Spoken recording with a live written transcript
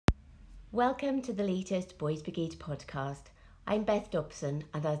Welcome to the latest Boys Brigade podcast. I'm Beth Dobson,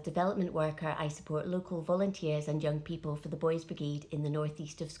 and as development worker I support local volunteers and young people for the Boys Brigade in the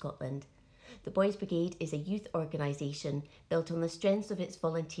northeast of Scotland. The Boys Brigade is a youth organisation built on the strengths of its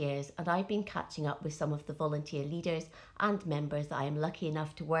volunteers, and I've been catching up with some of the volunteer leaders and members that I am lucky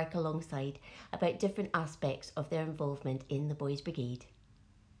enough to work alongside about different aspects of their involvement in the Boys Brigade.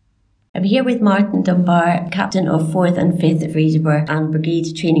 I'm here with Martin Dunbar, Captain of 4th and 5th Fraserburgh and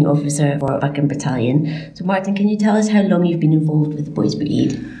Brigade Training Officer for Buchan Battalion. So Martin, can you tell us how long you've been involved with the Boys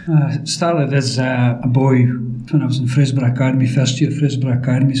Brigade? Started as a boy when I was in Fraserburgh Academy, first year Fraserburgh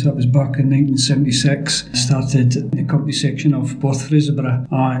Academy, so that was back in 1976. Started in the company section of 4th Fraserburgh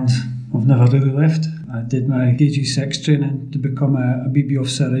and I've never really left. I did my KG6 training to become a BB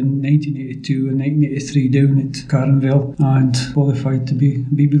officer in 1982 and 1983 down at Caronvale, and qualified to be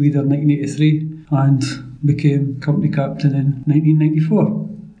BB leader in 1983 and became company captain in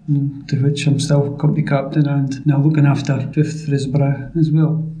 1994. To which I'm still company captain and now looking after 5th Fraserburgh as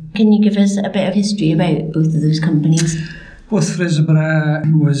well. Can you give us a bit of history about both of those companies? 4th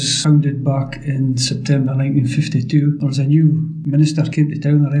Fraserburgh was founded back in September 1952. There was a new minister came to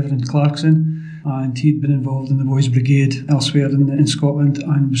town, the Reverend Clarkson, and he'd been involved in the Boys Brigade elsewhere in Scotland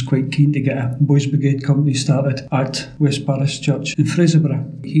and was quite keen to get a Boys Brigade company started at West Parish Church in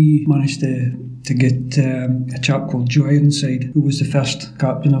Fraserburgh. He managed to get a chap called Joe Ironside, who was the first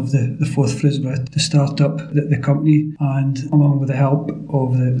captain of the 4th Fraserburgh, to start up the company, and along with the help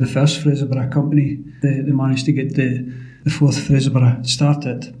of the 1st Fraserburgh company, they managed to get the 4th Fraserburgh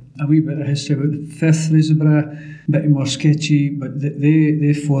started. A wee bit of history about the 5th Fraserburgh, a bit more sketchy, but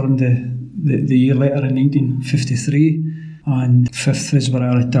they formed the year later in 1953, and 5th Fraserburgh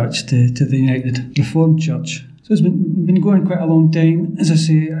are attached to the United Reformed Church. So it's been going quite a long time. As I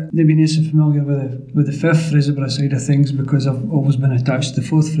say, they've been so familiar with the 5th Fraserburgh side of things because I've always been attached to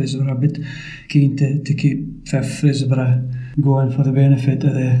 4th Fraserburgh, but keen to keep 5th Fraserburgh going for the benefit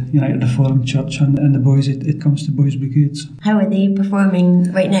of the United Reformed Church and the boys. It comes to Boys Brigades. How are they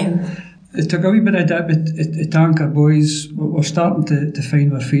performing right now? It took a wee bit of dip at Anchor Boys. We're starting to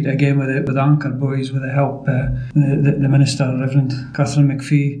find our feet again with Anchor Boys with the help the Minister, Reverend Catherine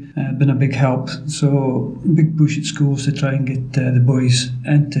McPhee, been a big help. So big push at schools to try and get the boys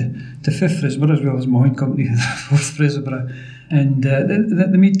into 5th Fraserburgh as well as my own company, 4th Fraserburgh. And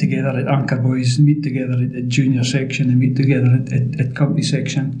they meet together at Anchor Boys, they meet together at junior section, they meet together at company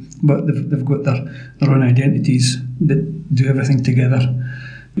section. But they've got their own identities that do everything together,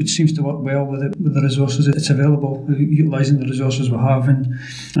 which seems to work well with the resources that's available, utilising the resources we have, and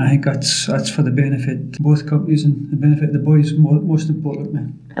I think that's for the benefit of both companies and the benefit of the boys most importantly.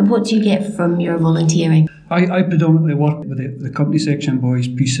 And what do you get from your volunteering? I predominantly work with the company section boys,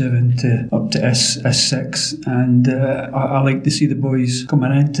 P7 to up to S6, and I like to see the boys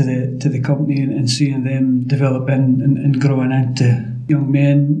coming into the company and seeing them developing and growing into young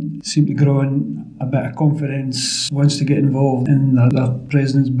men, seem to grow in a bit of confidence, wants to get involved in their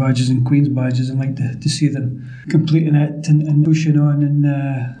President's badges and Queen's badges, and like to see them completing it and pushing on,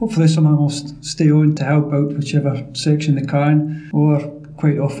 and hopefully some of them will stay on to help out whichever section they can, or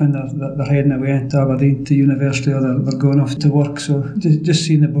quite often they're heading away into Aberdeen to university, or they're going off to work. So just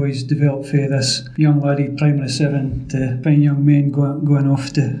seeing the boys develop from this young laddie, primary 7, to fine young men going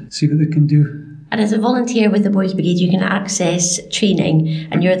off to see what they can do. And as a volunteer with the Boys Brigade, you can access training,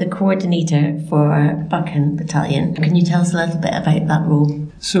 and you're the co-ordinator for Buchan Battalion. Can you tell us a little bit about that role?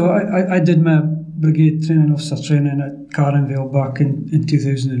 So I did my Brigade Training Officer training at Caronvale back in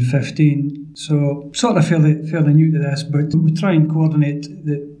 2015. So sort of fairly new to this, but we try and coordinate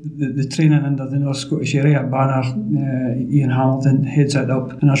the training under the North Scottish area banner. Ian Hamilton heads it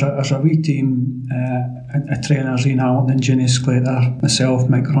up, and there's a wee team of trainers: Ian Hamilton, Ginny Sclater, myself,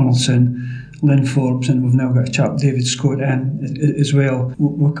 Mike Ronaldson, Lynn Forbes, and we've now got a chap, David Scott, in as well.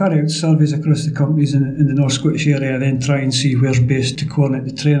 We'll carry out surveys across the companies in the North Scottish area, then try and see where's best to coordinate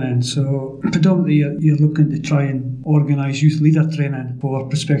the training. So predominantly you're looking to try and organise youth leader training for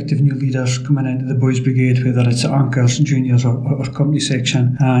prospective new leaders coming into the Boys Brigade, whether it's anchors, juniors or company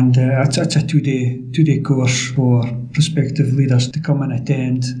section, and it's a two-day course for prospective leaders to come and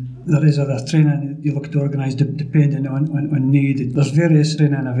attend. There is other training you look to organise depending on need. There's various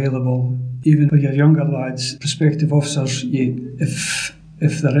training available, even for your younger lads, prospective officers. If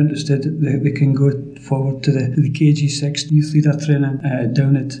they're interested, they can go forward to the KG6 youth leader training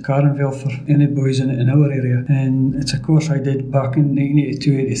down at Caronville for any boys in our area. And it's a course I did back in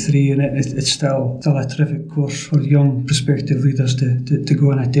 1982-83, and it's still a terrific course for young prospective leaders to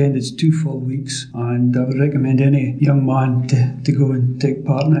go and attend. It's 2 full weeks, and I would recommend any young man to go and take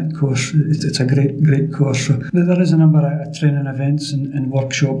part in that course. It's a great course. So there is a number of training events and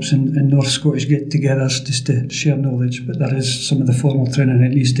workshops and North Scottish get-togethers just to share knowledge, but there is some of the formal training that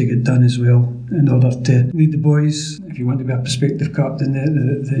needs to get done as well in order to lead the boys. If you want to be a prospective captain,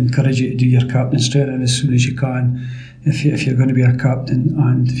 they encourage you to do your captain's training as soon as you can if you're going to be a captain.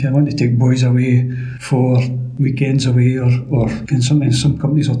 And if you want to take boys away for weekends away, or sometimes some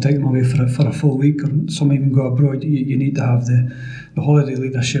companies will take them away for a full week, or some even go abroad, you need to have the holiday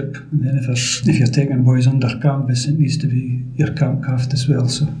leadership. And then if you're taking boys under canvas, it needs to be your camp craft as well.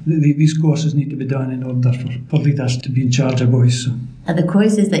 So these courses need to be done in order for leaders to be in charge of boys. So. Are the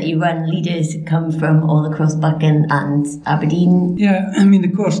courses that you run, leaders come from all across Buchan and Aberdeen? Yeah, I mean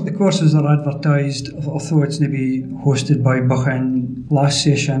the courses are advertised, although it's maybe hosted by Buchan. Last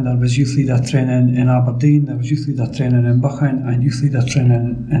session there was youth leader training in Aberdeen, there was youth leader training in Buchan, and youth leader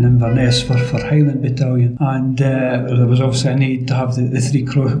training in Inverness for Highland Battalion. And there was obviously a need to have the 3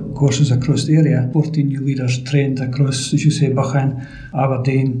 courses across the area. 14 new leaders trained across, as you say, Buchan,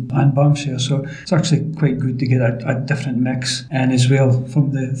 Aberdeen and Banffshire. So it's actually quite good to get a different mix, and as well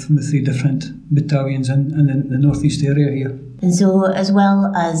from the 3 different battalions in the northeast area here. And so, as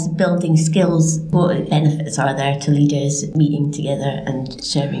well as building skills, what benefits are there to leaders meeting together and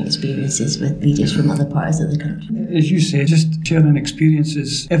sharing experiences with leaders from other parts of the country? As you say, just sharing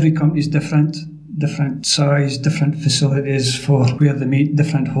experiences. Every company is different size, different facilities for where they meet,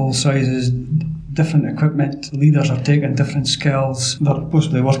 different hall sizes, different equipment. Leaders are taking different skills. They're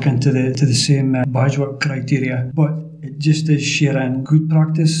possibly working to the same badge work criteria, but it just is sharing good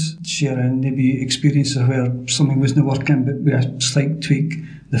practice, sharing maybe experiences where something wasn't working, but with a slight tweak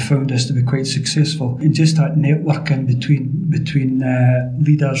they found this to be quite successful. And just that networking between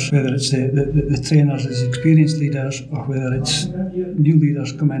leaders, whether it's the trainers as experienced leaders, or whether it's new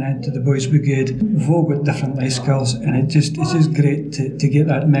leaders coming into the Boys Brigade. We've all got different life skills, and it's just great to get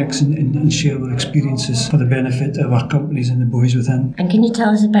that mix and share our experiences for the benefit of our companies and the boys within. And can you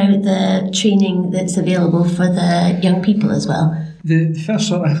tell us about the training that's available for the young people as well? The first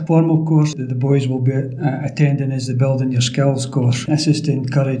sort of formal course that the boys will be attending is the Building Your Skills course. This is to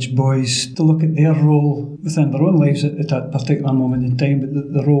encourage boys to look at their role within their own lives at that particular moment in time, but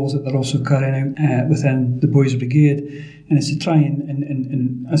the roles that they're also carrying out within the Boys Brigade. And it's to try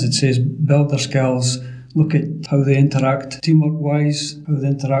and, as it says, build their skills, look at how they interact teamwork-wise, how they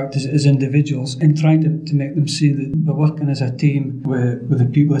interact as individuals, and trying to make them see that we're working as a team with the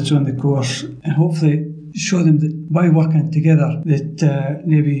people that's on the course, and hopefully show them that by working together that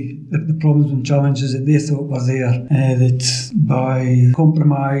maybe the problems and challenges that they thought were there, that by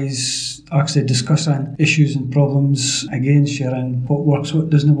compromise, actually discussing issues and problems, again sharing what works, what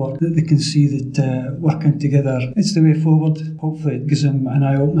doesn't work, that they can see that working together, it's the way forward. Hopefully it gives them an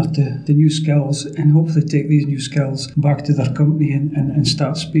eye-opener to new skills, and hopefully take these new skills back to their company and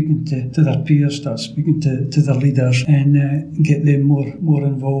start speaking to their peers, start speaking to their leaders, and get them more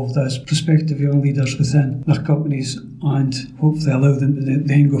involved as prospective young leaders within their companies, and hopefully allow them to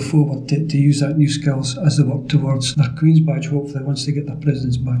then go forward to use that new skills as they work towards their Queen's Badge, hopefully once they get their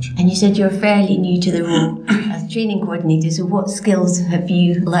President's Badge. And you said you're fairly new to the role as training coordinator, so what skills have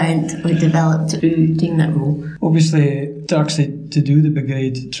you learned or developed through doing that role? Obviously, to do the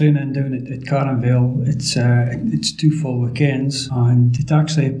brigade training down at Caronville, it's 2 full weekends, and it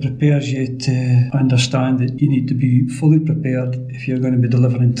actually prepares you to understand that you need to be fully prepared if you're going to be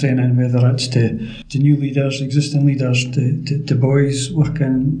delivering training, whether it's to new leaders, existing leaders, to boys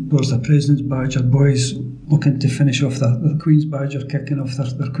working towards their President's Badge, or boys looking to finish off their Queen's Badge or kicking off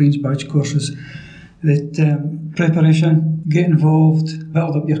their Queen's Badge courses. That preparation, get involved,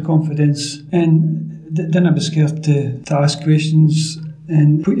 build up your confidence, and don't be scared to ask questions,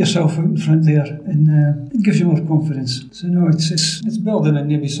 and put yourself out in front there, and it gives you more confidence. So no, it's building in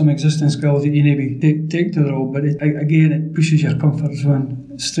maybe some existing skills that you maybe take to the role, but it pushes your comfort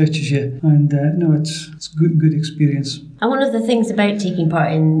zone, stretches you, and no, it's good experience. And one of the things about taking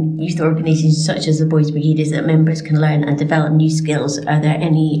part in youth organisations such as the Boys Brigade is that members can learn and develop new skills. Are there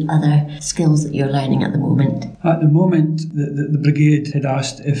any other skills that you're learning at the moment? At the moment, the brigade had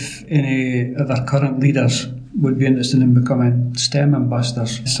asked if any of their current leaders would be interested in becoming STEM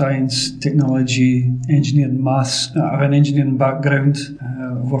ambassadors. Science, technology, engineering, maths. I have an engineering background.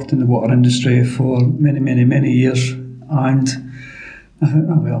 I've worked in the water industry for many years, and I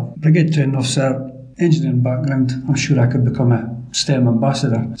thought, brigade training officer, engineering background, I'm sure I could become STEM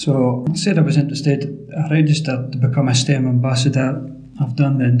ambassador. So I said I was interested. I registered to become a STEM ambassador. I've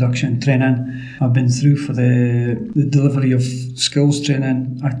done the induction training. I've been through for the delivery of skills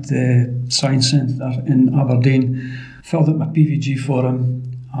training at the Science Centre in Aberdeen. Filled up my PVG form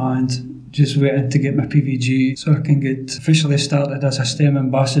and just waiting to get my PVG so I can get officially started as a STEM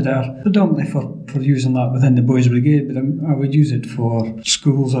ambassador, predominantly for using that within the Boys Brigade, but I would use it for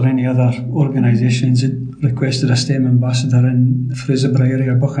schools or any other organisations that requested a STEM ambassador in the Fraserburgh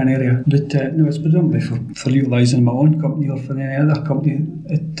area, Buchan area. But no, it's predominantly for utilising my own company or for any other company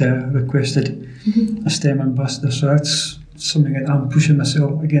that requested a STEM ambassador. So that's something that I'm pushing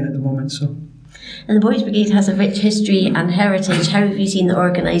myself again at the moment. So. And the Boys Brigade has a rich history and heritage. How have you seen the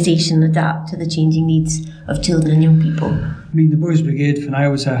organisation adapt to the changing needs of children and young people? I mean, the Boys Brigade, when I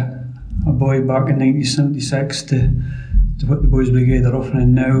was a boy back in 1976 to what the Boys Brigade are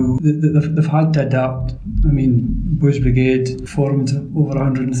offering now, they've had to adapt. I mean, Boys Brigade formed over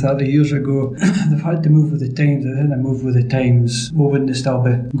 130 years ago. They've had to move with the times. They didn't move with the times. We wouldn't still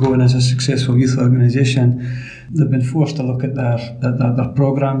be going as a successful youth organisation. They've been forced to look at their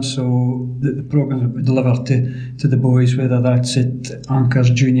programmes, so the programmes that we deliver to the boys, whether that's at anchors,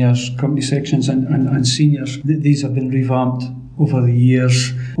 juniors, company sections and seniors, these have been revamped over the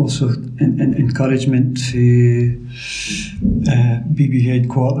years. Also encouragement to BB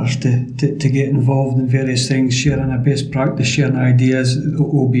headquarters to get involved in various things, sharing a best practice, sharing ideas.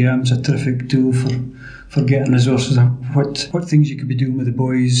 OBM is a terrific tool for getting resources, what things you could be doing with the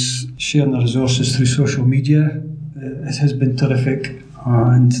boys, sharing the resources through social media. It has been terrific,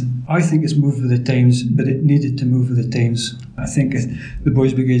 and I think it's moved with the times, but it needed to move with the times. I think the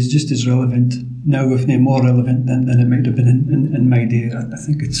Boys Brigade is just as relevant now, if not more relevant than it might have been in my day. I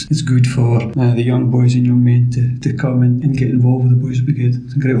think it's good for the young boys and young men to come and get involved with the Boys Brigade.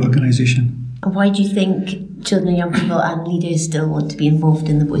 It's a great organisation. And why do you think children and young people and leaders still want to be involved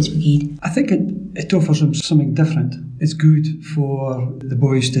in the Boys Brigade? I think it offers them something different. It's good for the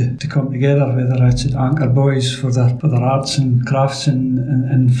boys to come together, whether it's at Anchor Boys for their arts and crafts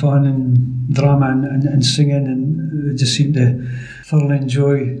and fun and drama and singing, and they just seem to thoroughly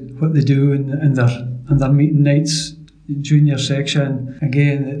enjoy what they do in their meeting nights. Junior section,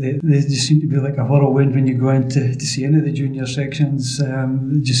 again, they just seem to be like a whirlwind when you go in to see any of the junior sections.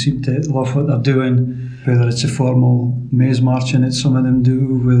 They just seem to love what they're doing, whether it's a formal maze marching that some of them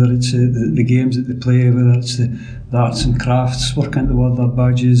do, whether it's the games that they play, whether it's the arts and crafts, working toward their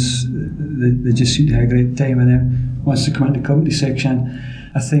badges. They just seem to have a great time. And then once they come into the company section,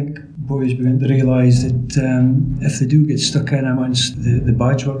 I think boys begin to realise that if they do get stuck in amongst the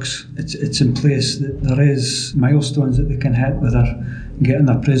badge works, it's in place, that there is milestones that they can hit, whether getting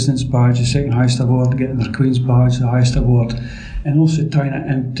their President's badge, the second highest award, getting their Queen's badge, the highest award, and also tying it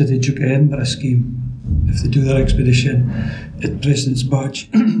into the Duke of Edinburgh scheme. If they do their expedition at President's badge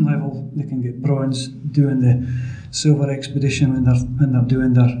level, they can get bronze. Doing the silver expedition when they're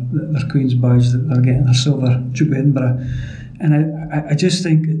doing their Queen's badge, they're getting their silver Duke of Edinburgh. And I just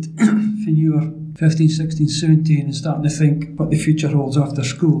think that when you're 15, 16, 17 and starting to think what the future holds after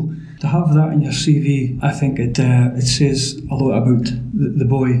school, to have that in your CV, I think it says a lot about the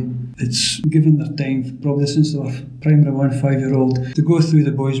boy. It's given their time, probably since they were primary 1, 5-year-old, to go through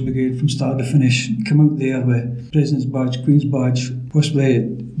the Boys Brigade from start to finish, come out there with President's badge, Queen's badge, possibly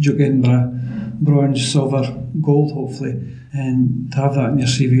Duke of Edinburgh, bronze, silver, gold hopefully, and to have that in your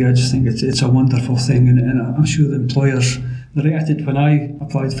CV, I just think it's a wonderful thing, and I'm sure the employers, they rated it when I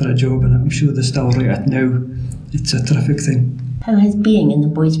applied for a job, and I'm sure they still rate it now. It's a terrific thing. How has being in the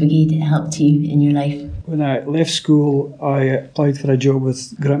Boys Brigade helped you in your life? When I left school, I applied for a job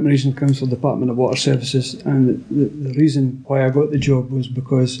with Grantham Regional Council Department of Water Services, and the reason why I got the job was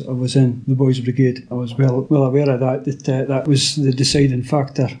because I was in the Boys Brigade. I was well aware of that was the deciding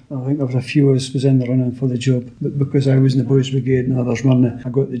factor. I think there was a few of us was in the running for the job, but because I was in the Boys Brigade and others weren't, I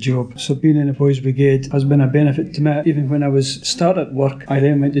got the job. So being in the Boys Brigade has been a benefit to me. Even when I was started work, I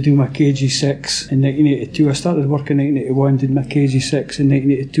then went to do my KG6 in 1982. I started work in 1981, did my KG6 in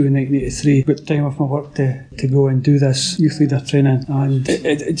 1982 and 1983. Got time off my work to go and do this youth leader training, and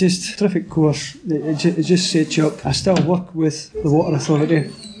it just terrific course. It just sets you up. I still work with the Water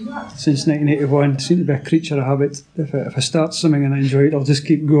Authority since 1981. I seem to be a creature of habit. If I start something and I enjoy it, I'll just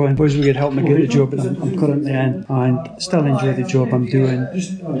keep going. Boys Brigade helped me get the job that I'm currently in, and still enjoy the job I'm doing,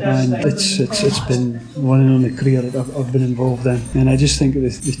 and it's been one and only career that I've been involved in, and I just think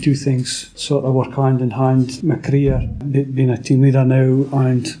the two things sort of work hand in hand. My career, being a team leader now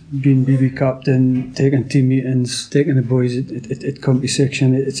and being BB captain, taking team meetings, taking the boys at company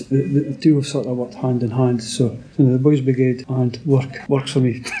section, the two have sort of worked hand in hand. So the Boys Brigade and works for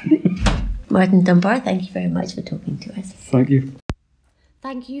me. Martin Dunbar, thank you very much for talking to us. Thank you.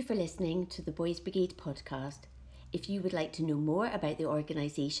 Thank you for listening to the Boys Brigade podcast. If you would like to know more about the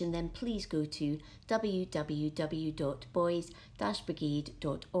organisation, then please go to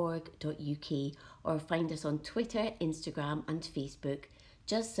www.boys-brigade.org.uk or find us on Twitter, Instagram and Facebook.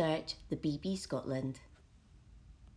 Just search the BB Scotland.